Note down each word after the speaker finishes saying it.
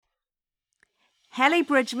Halle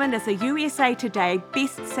Bridgeman is a USA Today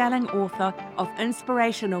best-selling author of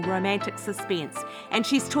inspirational romantic suspense, and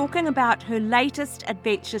she's talking about her latest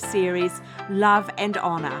adventure series, Love and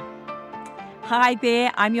Honor. Hi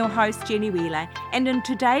there, I'm your host Jenny Wheeler, and in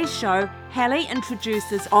today's show, Halle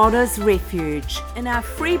introduces Honor's Refuge. In our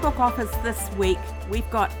free book offers this week, we've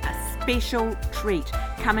got a special treat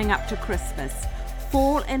coming up to Christmas.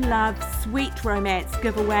 Fall in Love Sweet Romance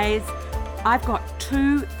giveaways. I've got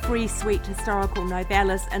 2 free sweet historical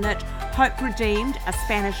novellas in it. Hope Redeemed, a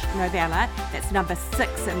Spanish novella, that's number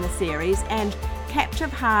 6 in the series, and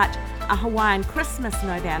Captive Heart, a Hawaiian Christmas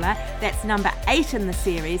novella, that's number 8 in the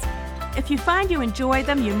series. If you find you enjoy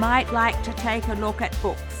them, you might like to take a look at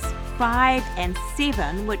books 5 and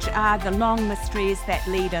 7, which are the long mysteries that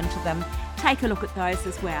lead into them. Take a look at those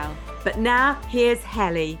as well. But now, here's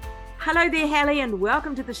Halle. Hello there, Halle, and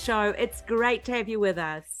welcome to the show. It's great to have you with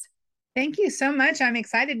us. Thank you so much. I'm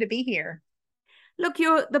excited to be here. Look,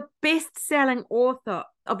 you're the best-selling author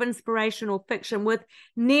of inspirational fiction with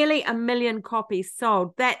nearly 1 million copies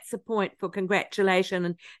sold. That's a point for congratulation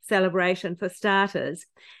and celebration for starters.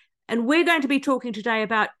 And we're going to be talking today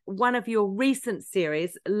about one of your recent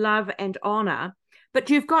series, Love and Honor. But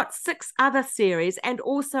you've got 6 other series and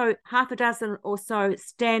also half a dozen or so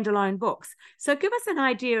standalone books. So give us an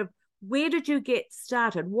idea of where did you get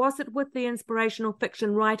started? Was it with the inspirational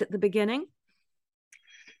fiction right at the beginning?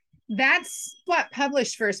 That's what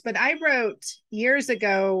published first, but I wrote years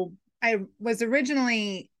ago. I was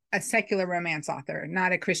originally a secular romance author,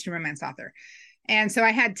 not a Christian romance author. And so I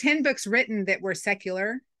had 10 books written that were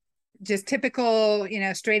secular, just typical,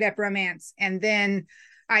 straight up romance. And then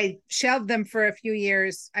I shelved them for a few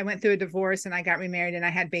years. I went through a divorce and I got remarried and I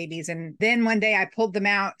had babies. And then one day I pulled them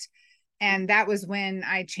out. And that was when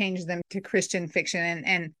I changed them to Christian fiction.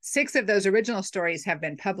 And 6 of those original stories have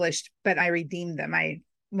been published, but I redeemed them. I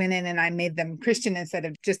went in and I made them Christian instead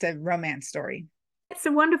of just a romance story. It's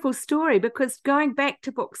a wonderful story because going back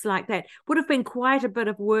to books like that would have been quite a bit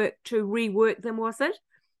of work to rework them, was it?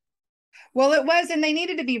 Well, it was, and they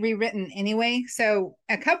needed to be rewritten anyway. So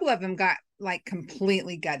a couple of them got like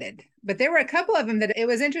completely gutted, but there were a couple of them that it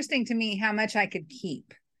was interesting to me how much I could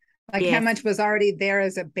keep. Like Yes. how much was already there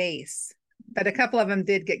as a base. But a couple of them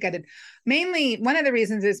did get gutted. Mainly, one of the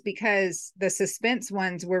reasons is because the suspense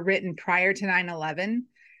ones were written prior to 9/11.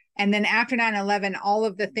 And then after 9/11, all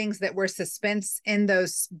of the things that were suspense in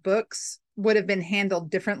those books would have been handled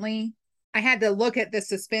differently. I had to look at the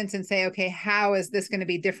suspense and say, okay, how is this going to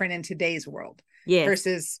be different in today's world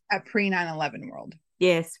versus a pre-9/11 world?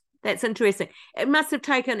 Yes, that's interesting. It must have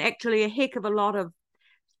taken actually a heck of a lot of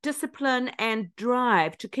discipline and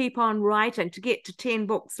drive to keep on writing, to get to 10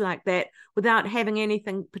 books like that without having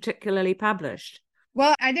anything particularly published.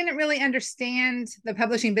 Well, I didn't really understand the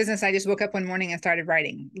publishing business. I just woke up one morning and started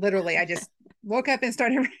writing. Literally, I just woke up and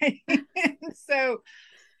started writing. So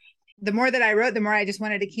the more that I wrote, the more I just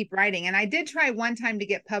wanted to keep writing. And I did try one time to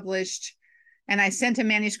get published, and I sent a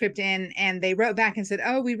manuscript in and they wrote back and said,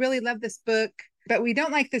 oh, we really love this book, but we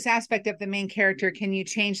don't like this aspect of the main character. Can you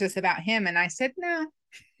change this about him? And I said, no.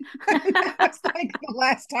 That's like the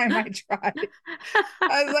last time I tried.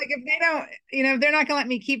 I was like, if they don't, if they're not gonna let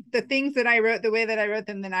me keep the things that I wrote the way that I wrote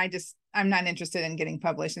them, then I'm not interested in getting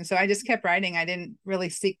published. And so I just kept writing. I didn't really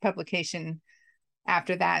seek publication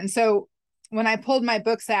after that. And so when I pulled my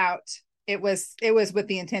books out, it was with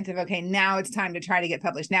the intent of, okay, now it's time to try to get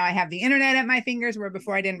published. Now I have the internet at my fingers, where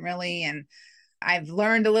before I didn't really, and I've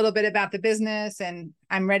learned a little bit about the business and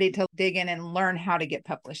I'm ready to dig in and learn how to get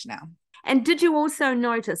published now. And did you also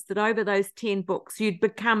notice that over those 10 books, you'd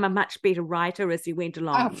become a much better writer as you went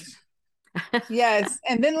along? Oh, yes.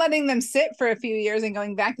 And then letting them sit for a few years and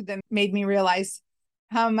going back to them made me realize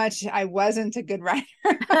how much I wasn't a good writer,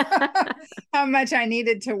 how much I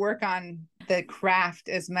needed to work on the craft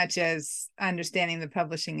as much as understanding the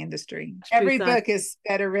publishing industry. Every book is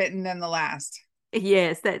better written than the last.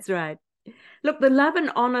 Yes, that's right. Look, the Love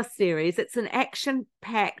and Honor series, it's an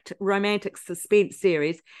action-packed romantic suspense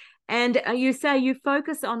series. And you say you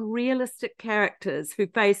focus on realistic characters who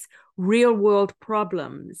face real-world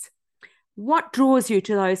problems. What draws you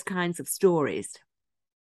to those kinds of stories?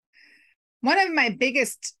 One of my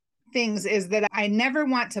biggest things is that I never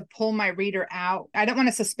want to pull my reader out. I don't want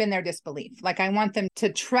to suspend their disbelief. Like I want them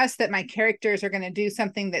to trust that my characters are going to do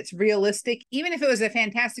something that's realistic. Even if it was a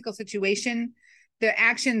fantastical situation, the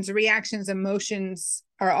actions, reactions, emotions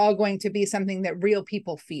are all going to be something that real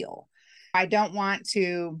people feel. I don't want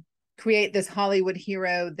to create this Hollywood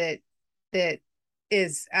hero that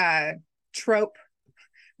is a trope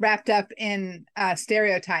wrapped up in a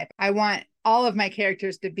stereotype. I want all of my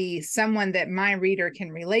characters to be someone that my reader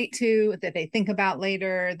can relate to, that they think about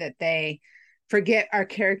later, that they forget our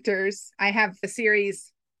characters. I have a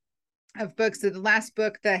series of books. So the last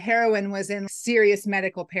book, the heroine was in serious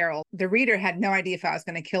medical peril. The reader had no idea if I was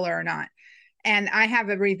going to kill her or not. And I have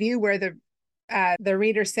a review where the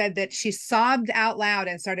reader said that she sobbed out loud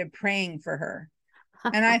and started praying for her.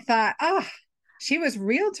 And I thought, oh, she was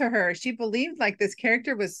real to her. She believed like this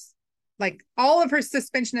character was like all of her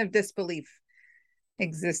suspension of disbelief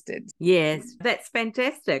existed. Yes, that's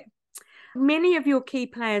fantastic. Many of your key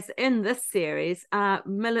players in this series are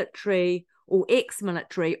military or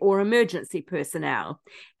ex-military or emergency personnel.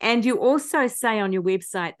 And you also say on your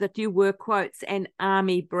website that you were, quotes, an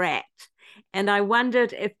army brat. And I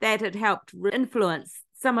wondered if that had helped influence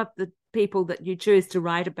some of the people that you choose to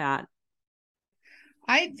write about.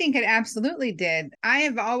 I think it absolutely did. I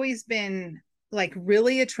have always been like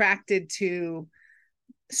really attracted to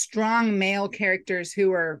strong male characters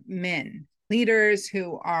who are men, leaders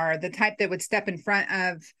who are the type that would step in front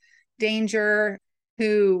of danger,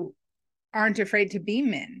 who aren't afraid to be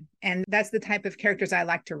men. And that's the type of characters I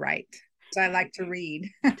like to write. I like to read.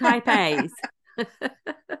 Type A's.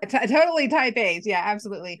 Totally type A's. Yeah,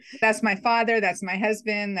 absolutely. That's my father. That's my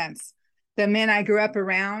husband. That's the men I grew up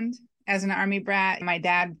around as an army brat. My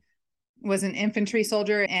dad was an infantry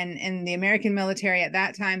soldier, and in the American military at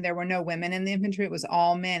that time, there were no women in the infantry. It was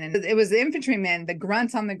all men. And it was the infantrymen, the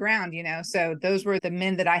grunts on the ground, you know. So those were the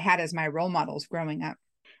men that I had as my role models growing up.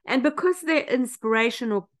 And because they're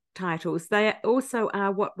inspirational titles, they also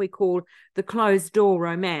are what we call the closed door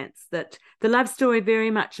romance, that the love story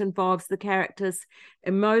very much involves the characters'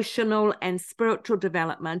 emotional and spiritual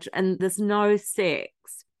development, and there's no sex.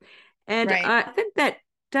 And Right. I think that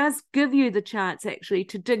does give you the chance actually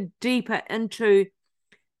to dig deeper into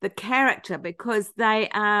the character, because they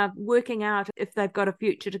are working out if they've got a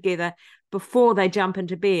future together before they jump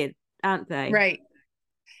into bed, aren't they? Right.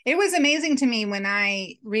 It was amazing to me when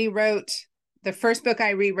I rewrote the first book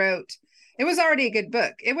I rewrote. It was already a good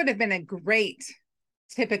book. It would have been a great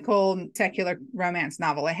typical secular romance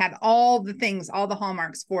novel. It had all the things, all the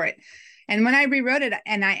hallmarks for it. And when I rewrote it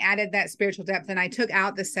and I added that spiritual depth and I took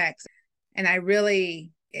out the sex and I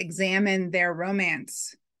really examined their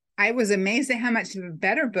romance, I was amazed at how much of a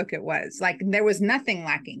better book it was. Like there was nothing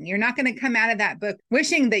lacking. You're not going to come out of that book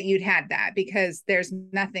wishing that you'd had that, because there's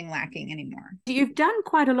nothing lacking anymore. You've done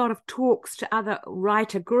quite a lot of talks to other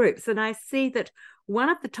writer groups, and I see that one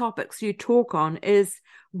of the topics you talk on is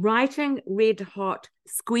writing red hot,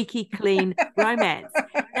 squeaky clean romance.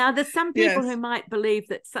 Now, there's some people Yes. who might believe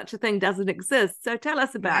that such a thing doesn't exist. So tell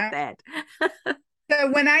us about that. So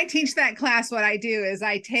when I teach that class, what I do is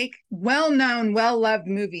I take well-known, well-loved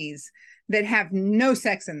movies that have no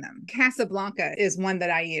sex in them. Casablanca is one that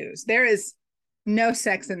I use. There is no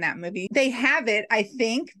sex in that movie. They have it, I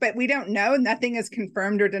think, but we don't know. Nothing is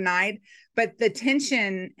confirmed or denied. But the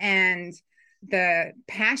tension and the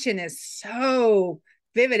passion is so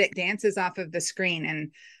vivid. It dances off of the screen.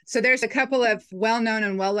 And so there's a couple of well-known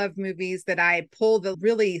and well-loved movies that I pull the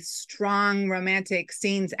really strong romantic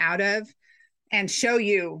scenes out of and show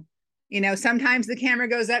you, you know, sometimes the camera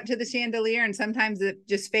goes up to the chandelier and sometimes it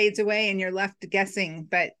just fades away and you're left guessing,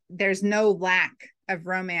 but there's no lack of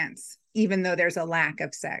romance, even though there's a lack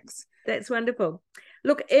of sex. That's wonderful.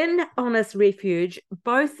 Look, in Honest Refuge,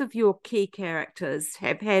 both of your key characters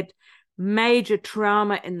have had major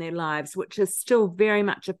trauma in their lives, which is still very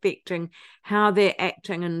much affecting how they're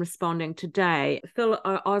acting and responding today. Phil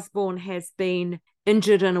Osborne has been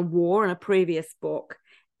injured in a war in a previous book,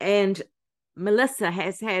 and Melissa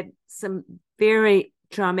has had some very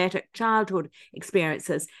traumatic childhood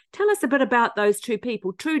experiences. Tell us a bit about those two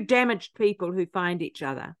people, two damaged people who find each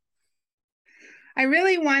other. I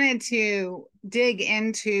really wanted to dig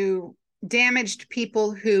into damaged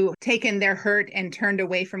people who taken their hurt and turned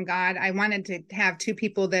away from God. I wanted to have two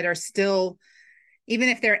people that are still, even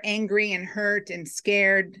if they're angry and hurt and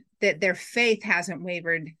scared, that their faith hasn't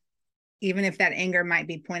wavered, even if that anger might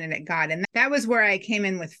be pointed at God. And that was where I came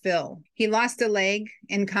in with Phil. He lost a leg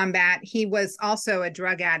in combat. He was also a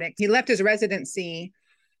drug addict. He left his residency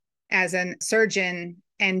as a surgeon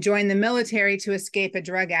and joined the military to escape a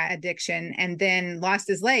drug addiction, and then lost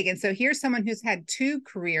his leg. And so here's someone who's had two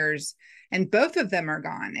careers and both of them are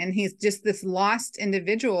gone. And he's just this lost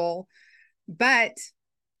individual, but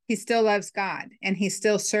he still loves God and he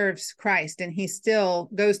still serves Christ and he still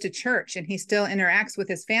goes to church and he still interacts with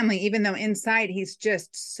his family, even though inside he's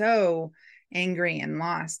just so angry and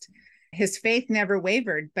lost. His faith never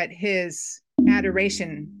wavered, but his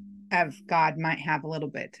adoration of God might have a little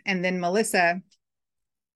bit. And then Melissa,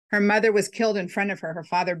 her mother was killed in front of her. Her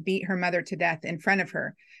father beat her mother to death in front of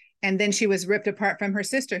her. And then she was ripped apart from her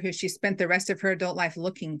sister, who she spent the rest of her adult life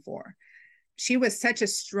looking for. she was such a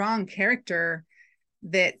strong character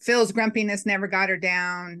that Phil's grumpiness never got her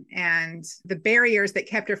down, and the barriers that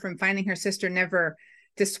kept her from finding her sister never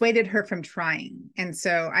dissuaded her from trying. And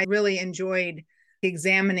so I really enjoyed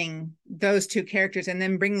examining those two characters and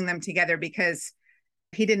then bringing them together, because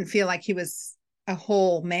he didn't feel like he was a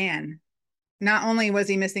whole man. Not only was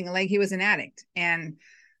he missing a leg, he was an addict. And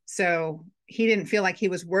so he didn't feel like he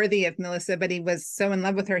was worthy of Melissa, but he was so in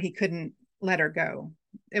love with her, he couldn't let her go.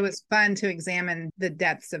 It was fun to examine the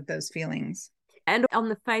depths of those feelings. And on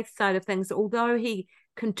the faith side of things, although he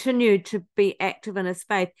continued to be active in his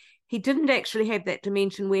faith, he didn't actually have that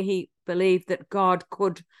dimension where he believed that God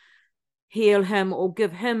could heal him or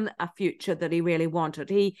give him a future that he really wanted.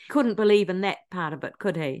 He couldn't believe in that part of it,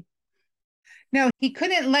 could he? No, he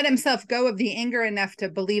couldn't let himself go of the anger enough to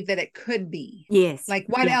believe that it could be. Yes. Like,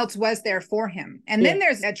 what else was there for him? And then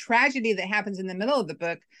there's a tragedy that happens in the middle of the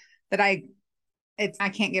book that I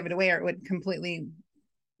can't give it away, or it would completely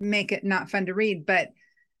make it not fun to read. But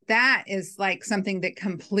that is like something that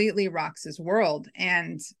completely rocks his world.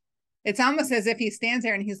 And it's almost as if he stands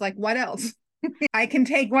there and he's like, what else? I can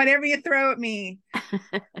take whatever you throw at me.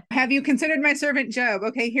 Have you considered my servant Job?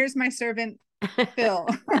 Okay, here's my servant Phil.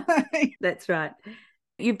 That's right.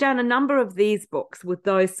 You've done a number of these books with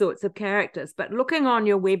those sorts of characters, but looking on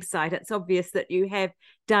your website, it's obvious that you have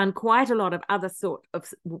done quite a lot of other sort of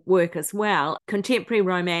work as well, contemporary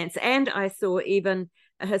romance, and I saw even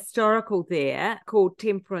a historical there called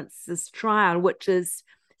Temperance's Trial, which is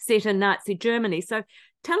set in Nazi Germany. So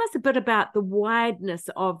tell us a bit about the wideness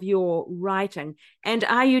of your writing, and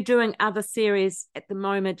are you doing other series at the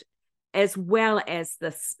moment as well as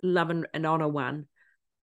this Love and Honor one?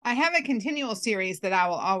 I have a continual series that I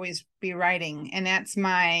will always be writing, and that's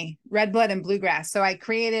my Red Blood and Bluegrass. So I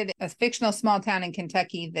created a fictional small town in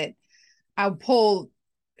Kentucky that I'll pull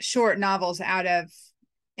short novels out of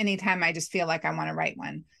anytime I just feel like I want to write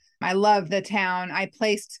one. I love the town. I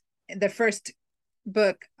placed the first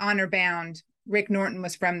book, Honor Bound. Rick Norton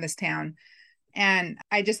was from this town, and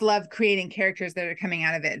I just love creating characters that are coming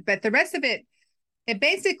out of it. But the rest of it, it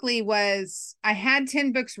basically was, I had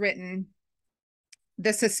 10 books written.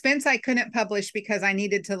 The suspense I couldn't publish because I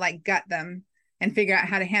needed to like gut them and figure out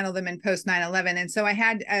how to handle them in post 9/11. And so I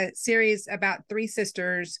had a series about 3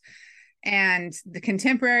 sisters and the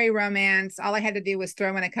contemporary romance. All I had to do was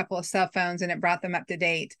throw in a couple of cell phones and it brought them up to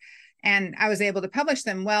date. And I was able to publish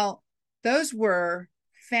them. Well, those were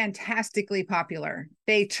fantastically popular.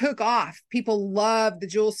 They took off. People loved the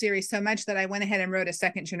Jewel series so much that I went ahead and wrote a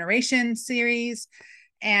second generation series.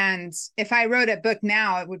 And if I wrote a book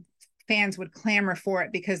now, fans would clamor for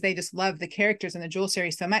it because they just love the characters in the Jewel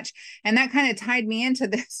series so much. And that kind of tied me into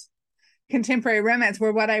this contemporary romance,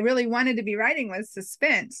 where what I really wanted to be writing was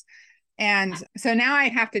suspense. And so now I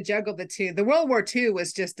have to juggle the two. The World War II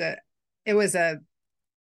was just a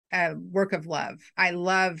work of love. I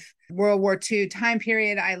love World War II time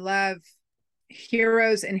period. I love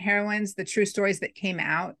heroes and heroines, the true stories that came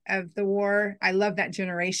out of the war. I love that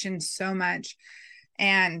generation so much.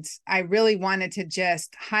 And I really wanted to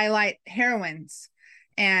just highlight heroines.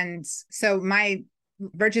 And so my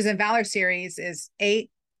Virtues and Valor series is 8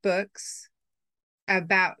 books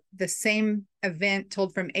about the same event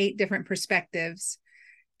told from 8 different perspectives.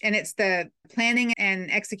 And it's the planning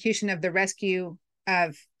and execution of the rescue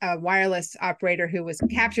of a wireless operator who was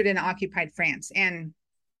captured in occupied France. And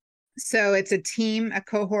so it's a team, a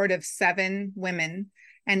cohort of 7 women.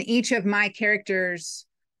 And each of my characters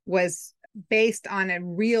was based on a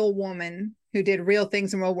real woman who did real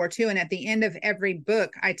things in World War II. And at the end of every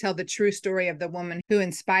book, I tell the true story of the woman who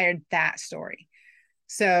inspired that story.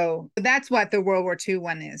 So that's what the World War II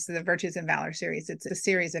one is, the Virtues and Valor series. It's a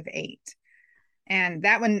series of 8. And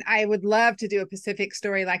that one, I would love to do a Pacific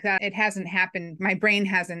story like that. It hasn't happened. My brain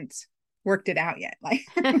hasn't worked it out yet. Like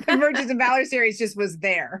the Virtues and Valor series just was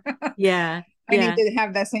there. Yeah. I need to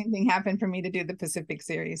have that same thing happen for me to do the Pacific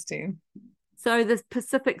series too. So the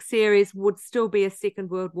Pacific series would still be a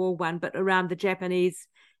Second World War one, but around the Japanese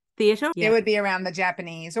theater? Yeah. It would be around the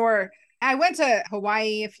Japanese. Or I went to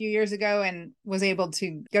Hawaii a few years ago and was able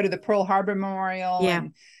to go to the Pearl Harbor Memorial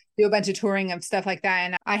and do a bunch of touring of stuff like that.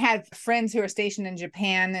 And I had friends who are stationed in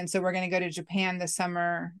Japan. And so we're going to go to Japan this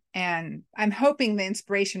summer. And I'm hoping the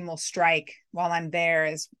inspiration will strike while I'm there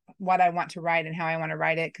is what I want to write and how I want to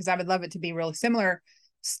write it. Because I would love it to be real similar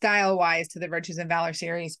style-wise to the Virtues and Valor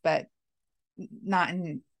series, but not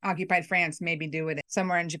in occupied France, maybe do it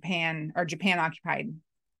somewhere in Japan or Japan occupied.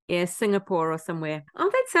 Yeah, Singapore or somewhere. Oh,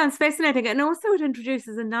 that sounds fascinating. And also it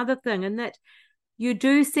introduces another thing in that you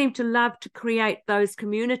do seem to love to create those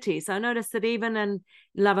communities. I noticed that even in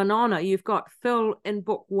Love and Honor, you've got Phil in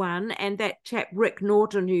book 1, and that chap Rick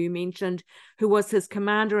Norton, who you mentioned, who was his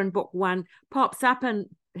commander in book 1, pops up in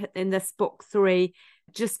this book 3,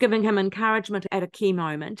 just giving him encouragement at a key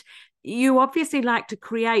moment. You obviously like to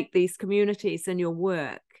create these communities in your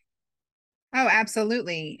work. Oh,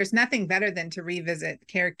 absolutely. There's nothing better than to revisit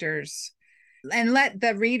characters and let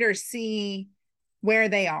the reader see where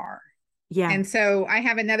they are. Yeah. And so I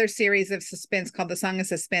have another series of suspense called The Song of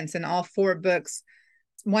Suspense. In all 4 books,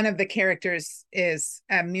 one of the characters is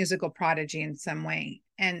a musical prodigy in some way.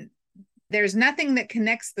 And there's nothing that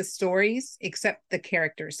connects the stories except the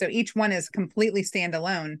characters. So each one is completely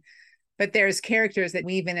standalone, but there's characters that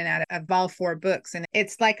weave in and out of all 4 books. And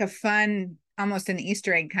it's like a fun, almost an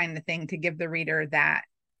Easter egg kind of thing to give the reader that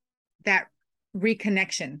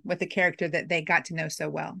reconnection with the character that they got to know so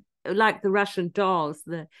well. Like the Russian dolls,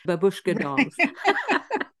 the babushka dolls.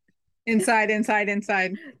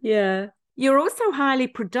 Inside. Yeah. You're also highly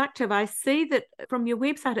productive. I see that from your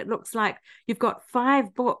website, it looks like you've got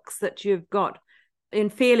 5 books that you've got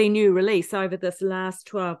in fairly new release over this last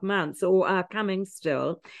 12 months or are coming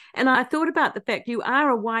still. And I thought about the fact you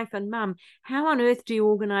are a wife and mum. How on earth do you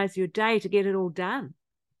organize your day to get it all done?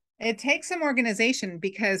 It takes some organization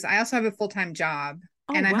because I also have a full-time job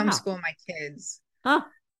and I homeschool my kids. Huh.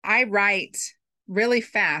 I write really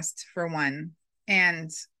fast for one, and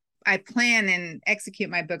I plan and execute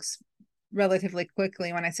my books relatively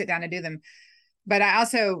quickly when I sit down to do them. But I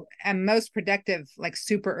also am most productive like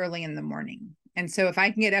super early in the morning. And so if I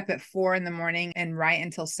can get up at 4 in the morning and write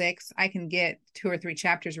until 6, I can get 2 or 3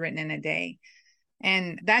 chapters written in a day.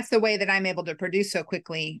 And that's the way that I'm able to produce so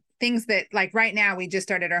quickly. Things that, like right now, we just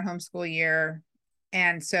started our homeschool year.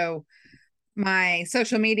 And so my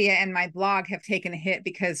social media and my blog have taken a hit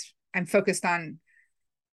because I'm focused on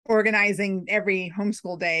organizing every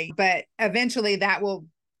homeschool day. But eventually that will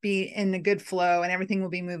be in a good flow and everything will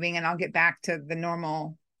be moving and I'll get back to the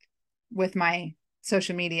normal with my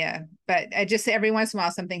social media. But I just, every once in a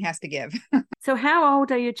while, something has to give. So how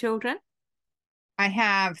old are your children? I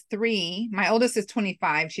have 3. My oldest is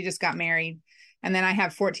 25. She just got married. And then I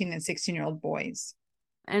have 14 and 16-year-old boys.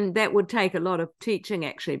 And that would take a lot of teaching,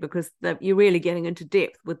 actually, because you're really getting into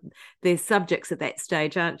depth with their subjects at that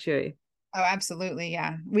stage, aren't you? Oh, absolutely.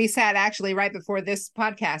 Yeah. We sat actually right before this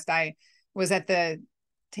podcast. I was at the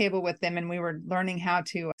table with them and we were learning how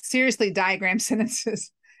to seriously diagram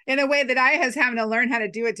sentences in a way that I was having to learn how to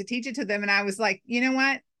do it to teach it to them. And I was like, you know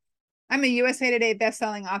what? I'm a USA Today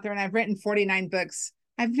bestselling author and I've written 49 books.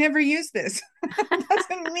 I've never used this. It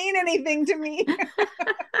doesn't mean anything to me.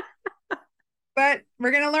 But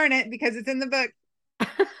we're going to learn it because it's in the book.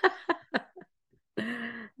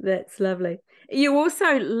 That's lovely. You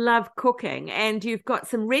also love cooking and you've got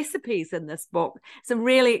some recipes in this book, some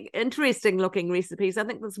really interesting looking recipes. I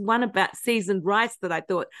think there's one about seasoned rice that I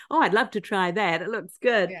thought, oh, I'd love to try that. It looks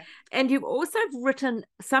good. Yeah. And you've also written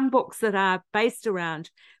some books that are based around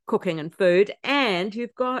cooking and food. And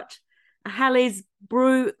you've got Halle's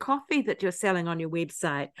brew coffee that you're selling on your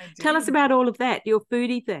website. Tell us about all of that, your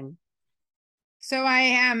foodie thing. So I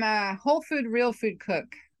am a whole food, real food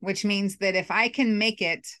cook, which means that if I can make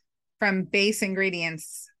it from base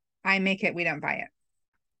ingredients, I make it, we don't buy it.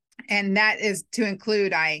 And that is to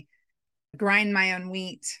include, I grind my own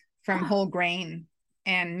wheat from whole grain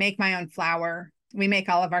and make my own flour. We make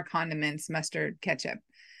all of our condiments, mustard, ketchup,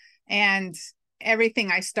 and everything.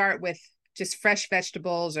 I start with just fresh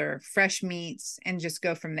vegetables or fresh meats and just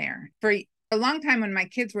go from there. For a long time when my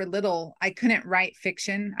kids were little, I couldn't write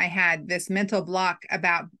fiction. I had this mental block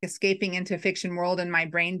about escaping into a fiction world in my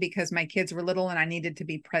brain because my kids were little and I needed to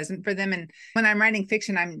be present for them. And when I'm writing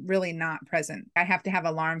fiction, I'm really not present. I have to have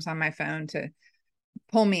alarms on my phone to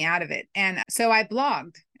pull me out of it. And so I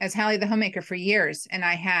blogged as Halle the Homemaker for years. And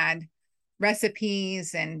I had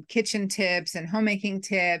recipes and kitchen tips and homemaking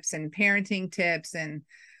tips and parenting tips. And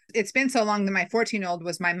it's been so long that my 14-year-old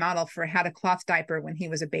was my model for how to cloth diaper when he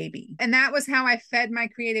was a baby. And that was how I fed my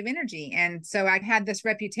creative energy. And so I had this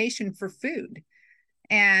reputation for food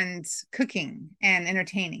and cooking and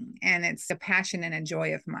entertaining. And it's a passion and a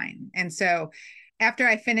joy of mine. And so after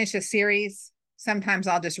I finish a series, sometimes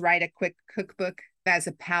I'll just write a quick cookbook as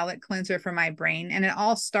a palate cleanser for my brain. And it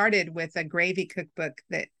all started with a gravy cookbook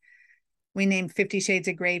that we named 50 Shades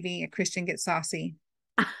of Gravy, A Christian Gets Saucy.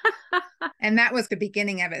 And that was the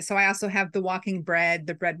beginning of it. So I also have The Walking Bread,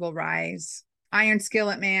 The Bread Will Rise. Iron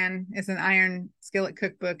Skillet Man is an iron skillet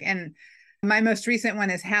cookbook. And my most recent one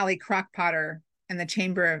is Halle Crockpotter and the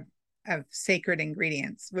Chamber of Sacred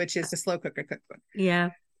Ingredients, which is a slow cooker cookbook. Yeah.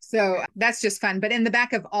 So that's just fun. But in the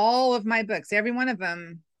back of all of my books, every one of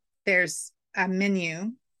them, there's a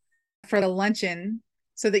menu for the luncheon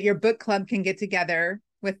so that your book club can get together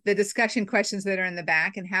with the discussion questions that are in the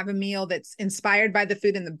back and have a meal that's inspired by the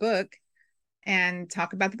food in the book and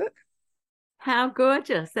talk about the book. How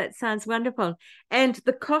gorgeous. That sounds wonderful. And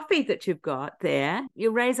the coffee that you've got there,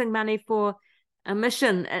 you're raising money for a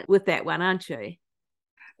mission with that one, aren't you?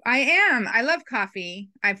 I am. I love coffee.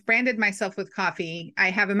 I've branded myself with coffee.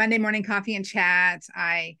 I have a Monday morning coffee and chat.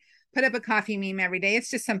 I put up a coffee meme every day.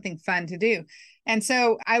 It's just something fun to do. And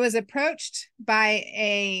so I was approached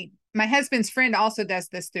by my husband's friend also does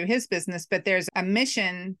this through his business, but there's a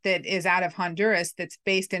mission that is out of Honduras that's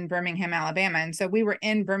based in Birmingham, Alabama. And so we were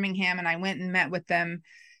in Birmingham and I went and met with them.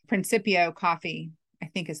 Principio Coffee, I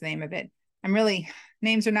think is the name of it.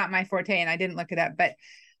 Names are not my forte and I didn't look it up, but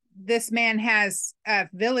this man has a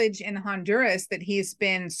village in Honduras that he's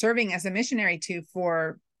been serving as a missionary to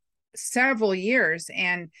for several years.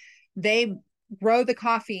 And they grow the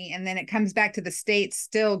coffee and then it comes back to the States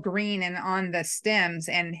still green and on the stems,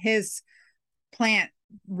 and his plant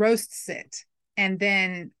roasts it. And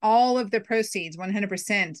then all of the proceeds,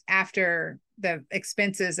 100% after the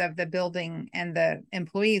expenses of the building and the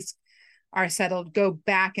employees are settled, go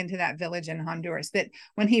back into that village in Honduras. That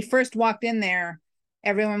when he first walked in there,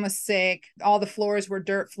 everyone was sick. All the floors were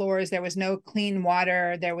dirt floors. There was no clean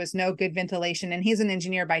water. There was no good ventilation. And he's an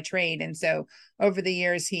engineer by trade. And so over the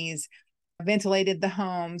years, he's ventilated the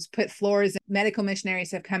homes, put floors. Medical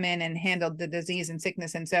missionaries have come in and handled the disease and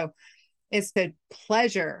sickness. And so it's a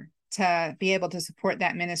pleasure to be able to support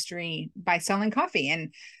that ministry by selling coffee.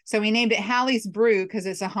 And so we named it Halle's Brew because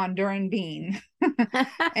it's a Honduran bean.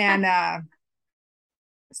 And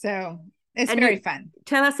so it's very fun.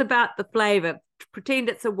 Tell us about the flavor. Pretend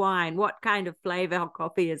it's a wine. What kind of flavor of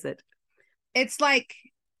coffee is it? It's like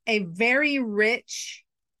a very rich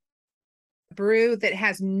brew that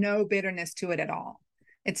has no bitterness to it at all.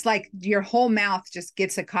 It's like your whole mouth just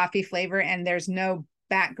gets a coffee flavor and there's no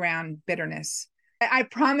background bitterness. I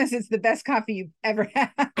promise it's the best coffee you've ever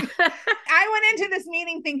had. I went into this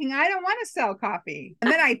meeting thinking I don't want to sell coffee.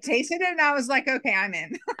 And then I tasted it and I was like, okay, I'm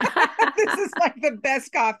in. This is like the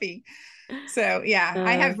best coffee. So yeah,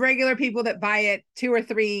 I have regular people that buy it 2 or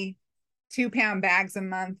 3 2-pound bags a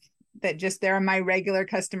month that just, they're my regular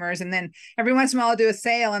customers. And then every once in a while I'll do a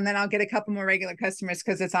sale and then I'll get a couple more regular customers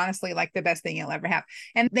because it's honestly like the best thing you'll ever have.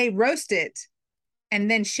 And they roast it and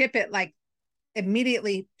then ship it, like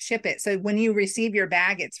immediately ship it. So when you receive your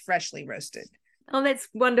bag, it's freshly roasted. Oh, that's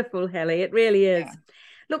wonderful, Halle. It really is. Yeah.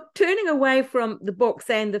 Look, turning away from the books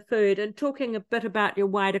and the food and talking a bit about your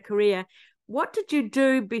wider career, what did you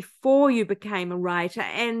do before you became a writer,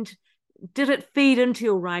 and did it feed into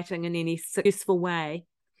your writing in any useful way?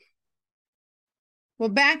 Well,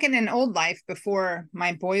 back in an old life before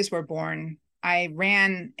my boys were born, I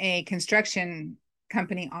ran a construction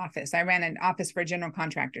company office. I ran an office for a general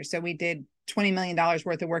contractor. So we did $20 million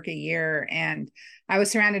worth of work a year. And I was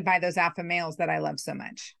surrounded by those alpha males that I love so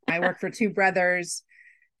much. I worked for 2 brothers.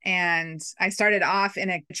 And I started off in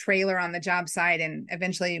a trailer on the job site and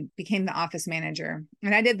eventually became the office manager.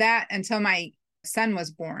 And I did that until my son was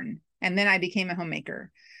born. And then I became a homemaker,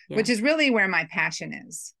 which is really where my passion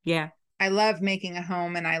is. Yeah. I love making a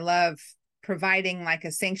home and I love providing like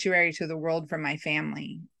a sanctuary to the world for my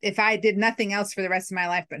family. If I did nothing else for the rest of my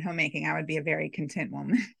life but homemaking, I would be a very content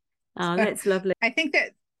woman. Oh, that's lovely. I think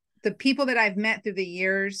that the people that I've met through the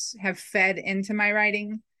years have fed into my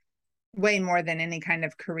writing way more than any kind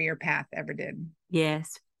of career path ever did.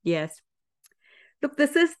 Yes, yes. Look,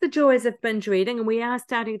 this is the joys of binge reading, and we are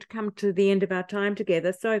starting to come to the end of our time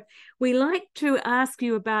together. So we like to ask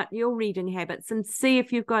you about your reading habits and see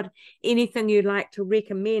if you've got anything you'd like to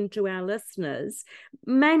recommend to our listeners,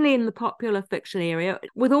 mainly in the popular fiction area.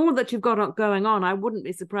 With all that you've got going on, I wouldn't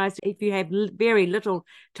be surprised if you have very little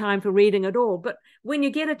time for reading at all. But when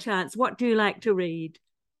you get a chance, what do you like to read?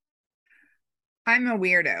 I'm a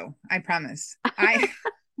weirdo, I promise.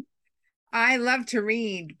 I love to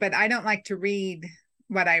read, but I don't like to read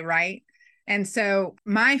what I write. And so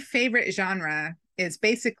my favorite genre is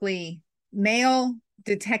basically male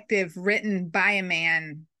detective written by a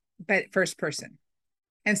man, but first person.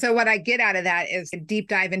 And so what I get out of that is a deep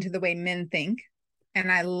dive into the way men think. And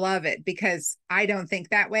I love it because I don't think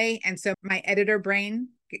that way. And so my editor brain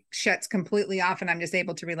shuts completely off and I'm just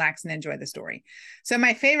able to relax and enjoy the story. So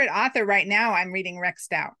my favorite author right now, I'm reading Rex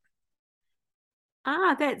Stout.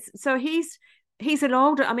 He's an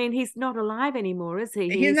older, I mean, he's not alive anymore, is he?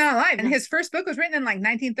 He's not alive. And his first book was written in like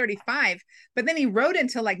 1935, but then he wrote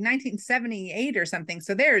until like 1978 or something.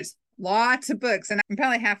 So there's lots of books and I'm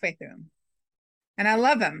probably halfway through them. And I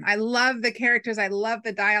love them. I love the characters. I love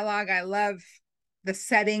the dialogue. I love the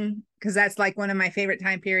setting, because that's like one of my favorite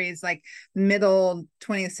time periods, like middle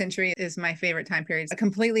 20th century is my favorite time period. It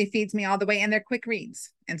completely feeds me all the way, and they're quick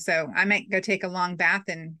reads. And so I might go take a long bath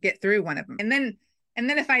and get through one of them. And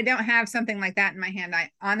then if I don't have something like that in my hand, I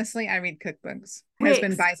read cookbooks. My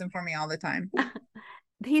husband buys them for me all the time.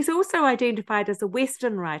 He's also identified as a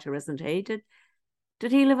Western writer, isn't he?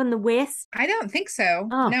 Did he live in the West? I don't think so.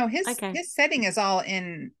 Oh, no, his okay. his setting is all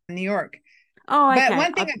in New York. Oh, okay. But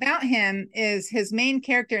one thing about him is his main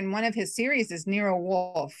character in one of his series is Nero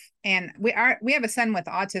Wolfe, and we have a son with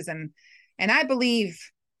autism, and I believe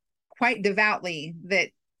quite devoutly that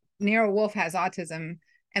Nero Wolfe has autism.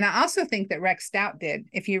 And I also think that Rex Stout did.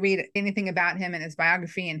 If you read anything about him and his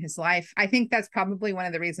biography and his life, I think that's probably one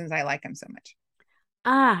of the reasons I like him so much.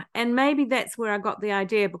 And maybe that's where I got the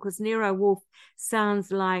idea, because Nero Wolfe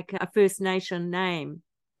sounds like a First Nation name.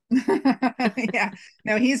 Yeah.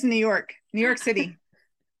 No, he's New York City.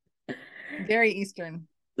 Very Eastern.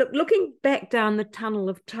 Looking back down the tunnel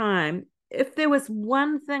of time, if there was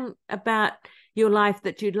one thing about your life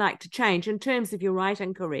that you'd like to change in terms of your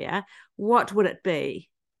writing career, what would it be?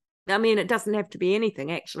 I mean, it doesn't have to be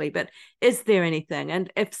anything, actually, but is there anything?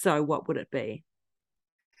 And if so, what would it be?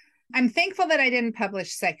 I'm thankful that I didn't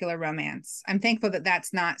publish secular romance. I'm thankful that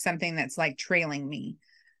that's not something that's like trailing me.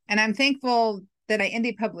 And I'm thankful that I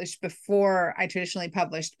indie published before I traditionally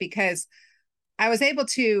published, because I was able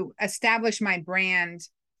to establish my brand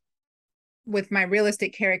with my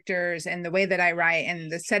realistic characters and the way that I write and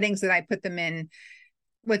the settings that I put them in,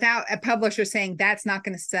 without a publisher saying that's not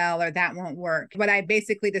going to sell or that won't work. What I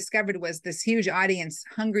basically discovered was this huge audience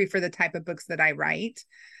hungry for the type of books that I write.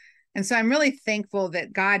 And so I'm really thankful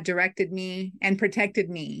that God directed me and protected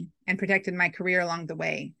my career along the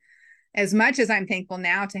way. As much as I'm thankful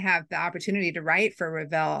now to have the opportunity to write for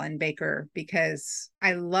Revell and Baker, because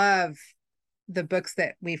I love the books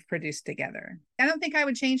that we've produced together. I don't think I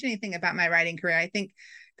would change anything about my writing career. I think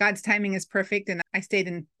God's timing is perfect, and I stayed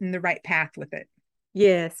in the right path with it.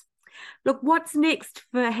 Yes. Look, what's next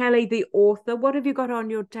for Halle, the author? What have you got on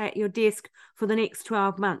your desk for the next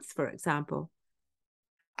 12 months, for example?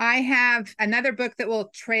 I have another book that will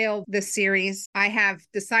trail this series. I have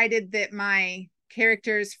decided that my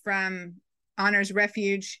characters from Honor's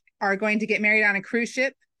Refuge are going to get married on a cruise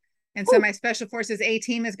ship. And so my Special Forces A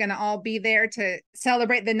team is going to all be there to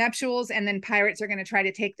celebrate the nuptials. And then pirates are going to try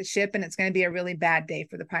to take the ship, and it's going to be a really bad day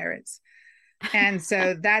for the pirates. And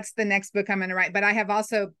so that's the next book I'm going to write. But I have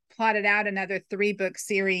also plotted out another 3-book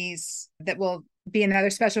series that will be another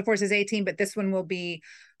Special Forces A team, but this one will be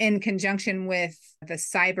in conjunction with the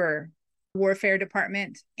cyber warfare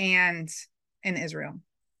department and in Israel.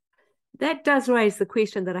 That does raise the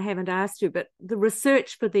question that I haven't asked you, but the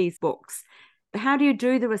research for these books, how do you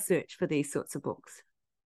do the research for these sorts of books?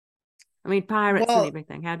 I mean, pirates and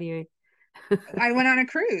everything. How do you? I went on a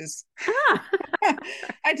cruise.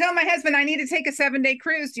 I told my husband I need to take a 7-day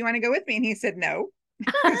cruise. Do you want to go with me? And he said no,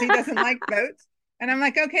 because he doesn't like boats. And I'm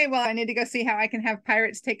like, okay, well, I need to go see how I can have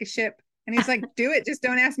pirates take a ship. And he's like, do it. Just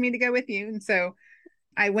don't ask me to go with you. And so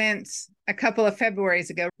I went a couple of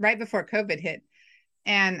Februarys ago, right before COVID hit,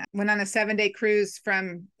 and went on a 7-day cruise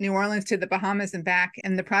from New Orleans to the Bahamas and back.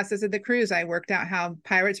 In the process of the cruise, I worked out how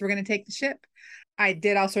pirates were going to take the ship. I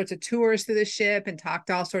did all sorts of tours through the ship and talked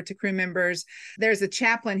to all sorts of crew members. There's a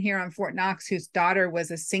chaplain here on Fort Knox whose daughter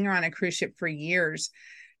was a singer on a cruise ship for years.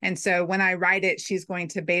 And so when I write it, she's going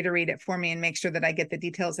to beta read it for me and make sure that I get the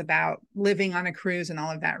details about living on a cruise and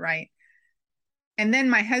all of that right. And then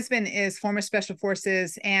my husband is former Special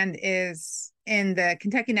Forces and is in the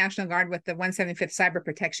Kentucky National Guard with the 175th Cyber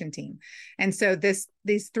Protection Team. And so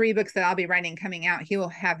these 3 books that I'll be writing coming out, he will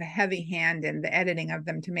have a heavy hand in the editing of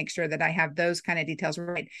them to make sure that I have those kind of details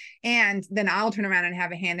right. And then I'll turn around and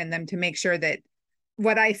have a hand in them to make sure that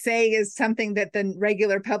what I say is something that the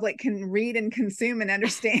regular public can read and consume and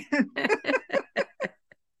understand.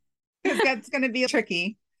 Because that's going to be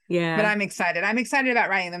tricky. Yeah. But I'm excited. I'm excited about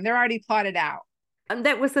writing them. They're already plotted out. And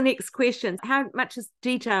that was the next question. How much is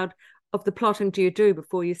detailed of the plotting do you do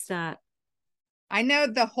before you start? I know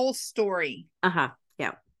the whole story.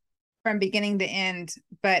 Yeah. From beginning to end,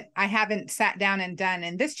 but I haven't sat down and done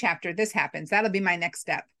in this chapter, this happens. That'll be my next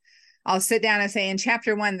step. I'll sit down and say, in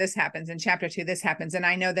chapter 1, this happens. In chapter 2, this happens. And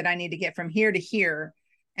I know that I need to get from here to here.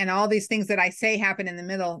 And all these things that I say happen in the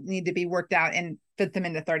middle need to be worked out and fit them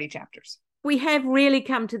into 30 chapters. We have really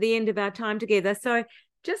come to the end of our time together. So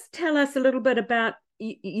just tell us a little bit about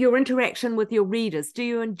your interaction with your readers. Do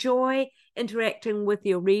you enjoy interacting with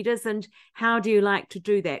your readers, and how do you like to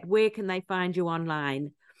do that? Where can they find you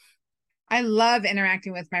online? I love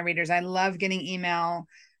interacting with my readers. I love getting email.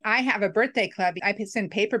 I have a birthday club. I send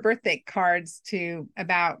paper birthday cards to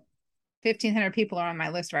about 1,500 people are on my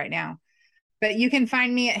list right now. But you can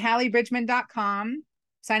find me at hallebridgeman.com.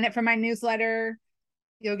 Sign up for my newsletter.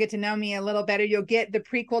 You'll get to know me a little better. You'll get the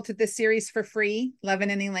prequel to this series for free, Love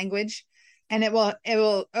in Any Language. And it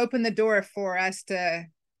will open the door for us to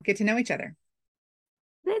get to know each other.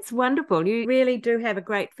 That's wonderful. You really do have a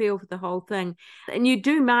great feel for the whole thing. And you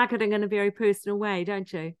do marketing in a very personal way,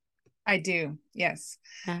 don't you? I do, yes.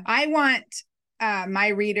 Yeah. I want my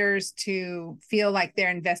readers to feel like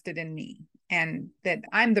they're invested in me and that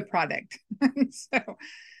I'm the product. So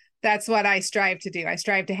that's what I strive to do. I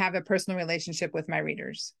strive to have a personal relationship with my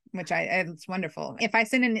readers, which it's wonderful. If I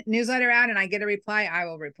send a newsletter out and I get a reply, I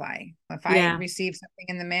will reply. If I receive something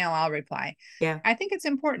in the mail, I'll reply. Yeah. I think it's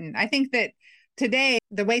important. I think that today,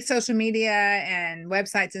 the way social media and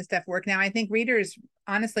websites and stuff work now, I think readers,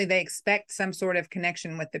 honestly, they expect some sort of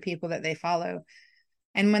connection with the people that they follow.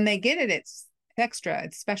 And when they get it, it's extra,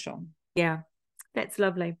 it's special. Yeah, that's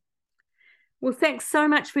lovely. Well, thanks so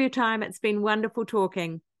much for your time. It's been wonderful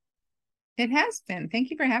talking. It has been. Thank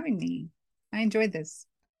you for having me. I enjoyed this.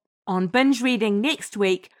 On Binge Reading next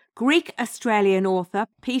week, Greek-Australian author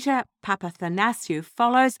Peter Papathanassiou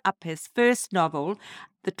follows up his first novel,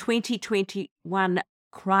 the 2021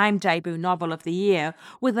 crime debut novel of the year,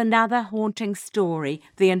 with another haunting story,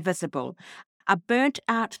 The Invisible. A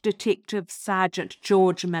burnt-out detective, Sergeant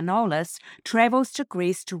George Manolis, travels to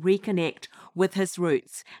Greece to reconnect with his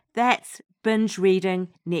roots. That's Binge Reading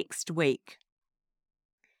next week.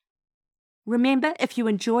 Remember, if you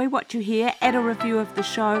enjoy what you hear, add a review of the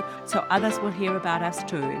show so others will hear about us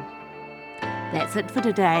too. That's it for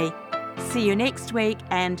today. See you next week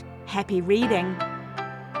and happy reading.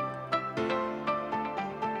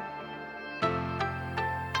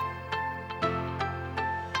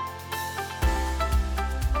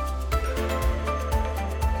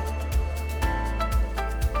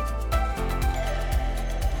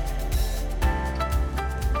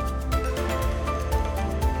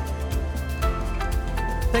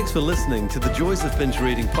 Thanks for listening to the Joys of Binge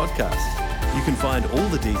Reading podcast. You can find all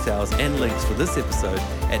the details and links for this episode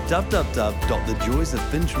at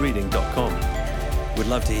www.thejoysofbingereading.com. We'd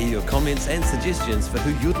love to hear your comments and suggestions for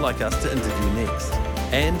who you'd like us to interview next.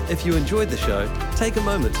 And if you enjoyed the show, take a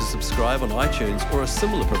moment to subscribe on iTunes or a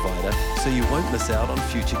similar provider so you won't miss out on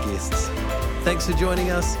future guests. Thanks for joining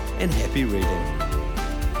us and happy reading.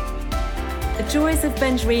 The Joys of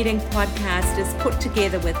Binge Reading podcast is put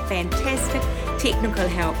together with fantastic technical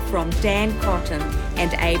help from Dan Cotton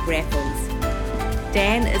and Abe Raffles.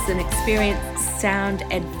 Dan is an experienced sound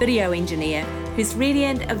and video engineer who's ready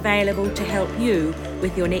and available to help you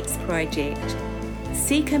with your next project.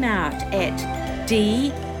 Seek him out at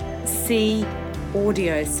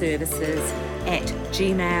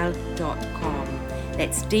dcaudioservices@gmail.com.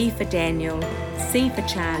 That's D for Daniel, C for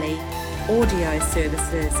Charlie,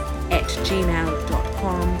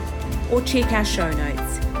 audioservices@gmail.com, or check our show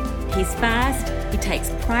notes. He's fast, he takes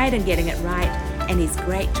pride in getting it right, and he's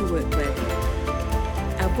great to work with.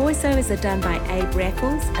 Our voiceovers are done by Abe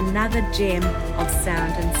Raffles, another gem of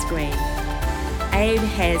sound and screen. Abe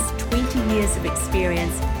has 20 years of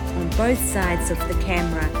experience on both sides of the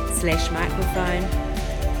camera/microphone,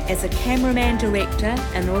 as a cameraman director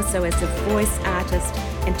and also as a voice artist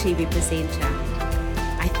and TV presenter.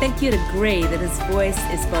 I think you'd agree that his voice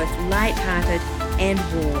is both light-hearted and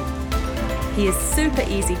warm. He is super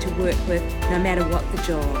easy to work with no matter what the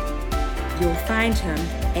job. You'll find him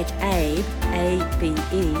at Abe,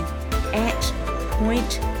 A-B-E, at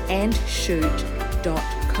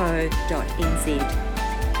pointandshoot.co.nz.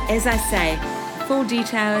 As I say, full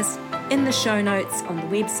details in the show notes on the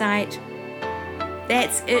website.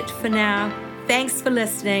 That's it for now. Thanks for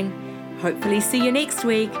listening. Hopefully see you next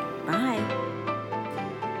week.